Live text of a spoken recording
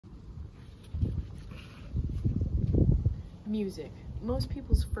Music. Most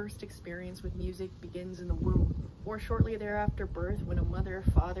people's first experience with music begins in the womb, or shortly thereafter birth when a mother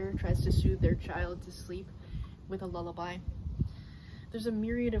or father tries to soothe their child to sleep with a lullaby. There's a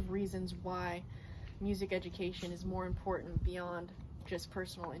myriad of reasons why music education is more important beyond just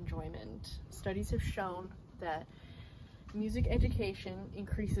personal enjoyment. Studies have shown that music education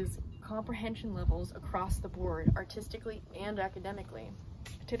increases comprehension levels across the board, artistically and academically.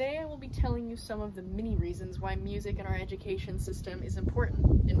 Today I will be telling you some of the many reasons why music in our education system is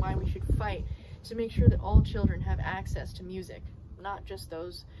important and why we should fight to make sure that all children have access to music, not just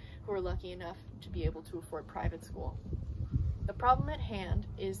those who are lucky enough to be able to afford private school. The problem at hand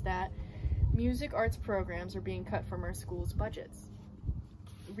is that music arts programs are being cut from our schools' budgets.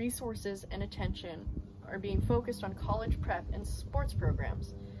 Resources and attention are being focused on college prep and sports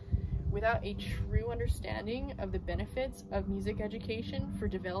programs, without a true understanding of the benefits of music education for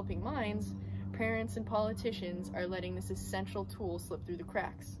developing minds. Parents and politicians are letting this essential tool slip through the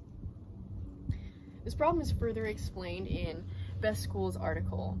cracks. This problem is further explained in Best Schools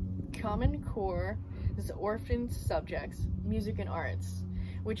article, Common Core Orphan Subjects, Music and Arts,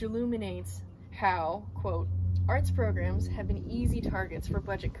 which illuminates how, quote, arts programs have been easy targets for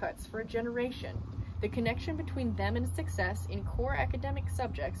budget cuts for a generation. The connection between them and success in core academic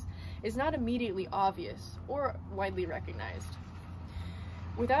subjects is not immediately obvious or widely recognized.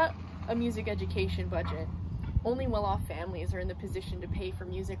 Without a music education budget, only well-off families are in the position to pay for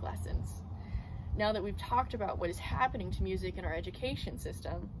music lessons. Now that we've talked about what is happening to music in our education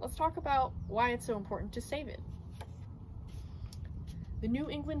system, let's talk about why it's so important to save it. The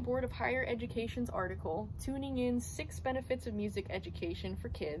New England Board of Higher Education's article, Tuning in 6 Benefits of Music Education for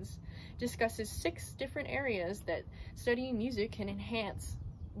Kids, discusses 6 different areas that studying music can enhance.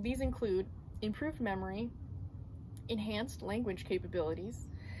 These include improved memory, enhanced language capabilities,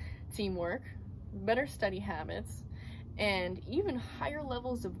 teamwork, better study habits, and even higher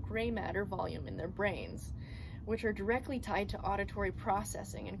levels of gray matter volume in their brains, which are directly tied to auditory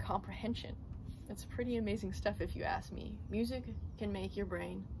processing and comprehension. It's pretty amazing stuff if you ask me. Music can make your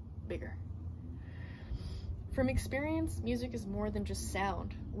brain bigger. From experience, music is more than just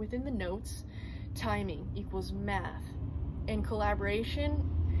sound. Within the notes, timing equals math, and collaboration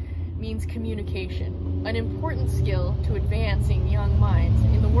means communication, an important skill to advancing young minds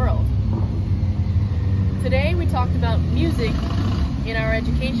in the world. Today we talked about music in our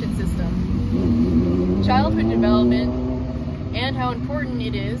education system, childhood development, and how important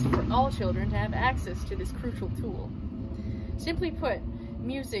it is for all children to have access to this crucial tool. Simply put,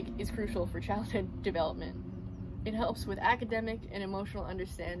 music is crucial for childhood development. It helps with academic and emotional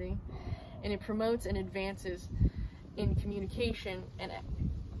understanding, and it promotes and advances in communication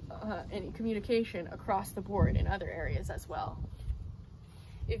and communication across the board in other areas as well.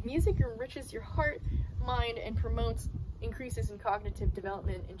 If music enriches your heart, mind, and promotes increases in cognitive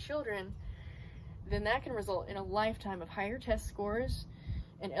development in children, then that can result in a lifetime of higher test scores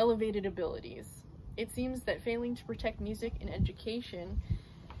and elevated abilities. It seems that failing to protect music in education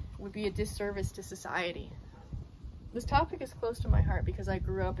would be a disservice to society. This topic is close to my heart because I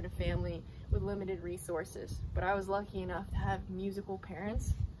grew up in a family with limited resources, but I was lucky enough to have musical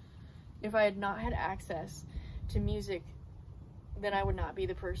parents. If I had not had access to music, then I would not be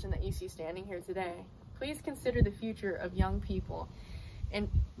the person that you see standing here today. Please consider the future of young people and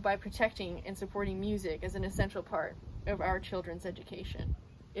by protecting and supporting music as an essential part of our children's education.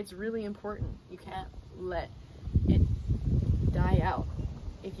 It's really important. You can't let it die out.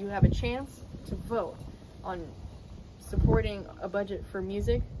 If you have a chance to vote on supporting a budget for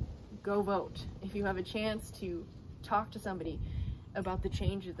music, go vote. If you have a chance to talk to somebody about the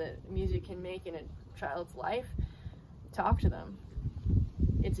changes that music can make in a child's life, talk to them.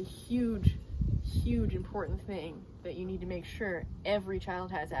 It's a huge important thing that you need to make sure every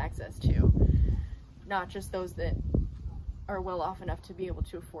child has access to, not just those that are well off enough to be able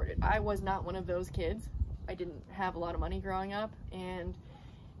to afford it. I was not one of those kids. I didn't have a lot of money growing up, and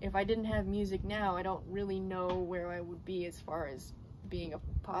if I didn't have music now, I don't really know where I would be as far as being a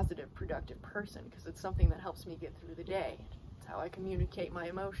positive, productive person, because it's something that helps me get through the day. It's how I communicate my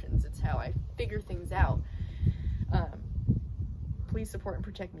emotions. It's how I figure things out. Please support and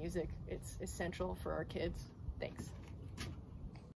protect music. It's essential for our kids. Thanks.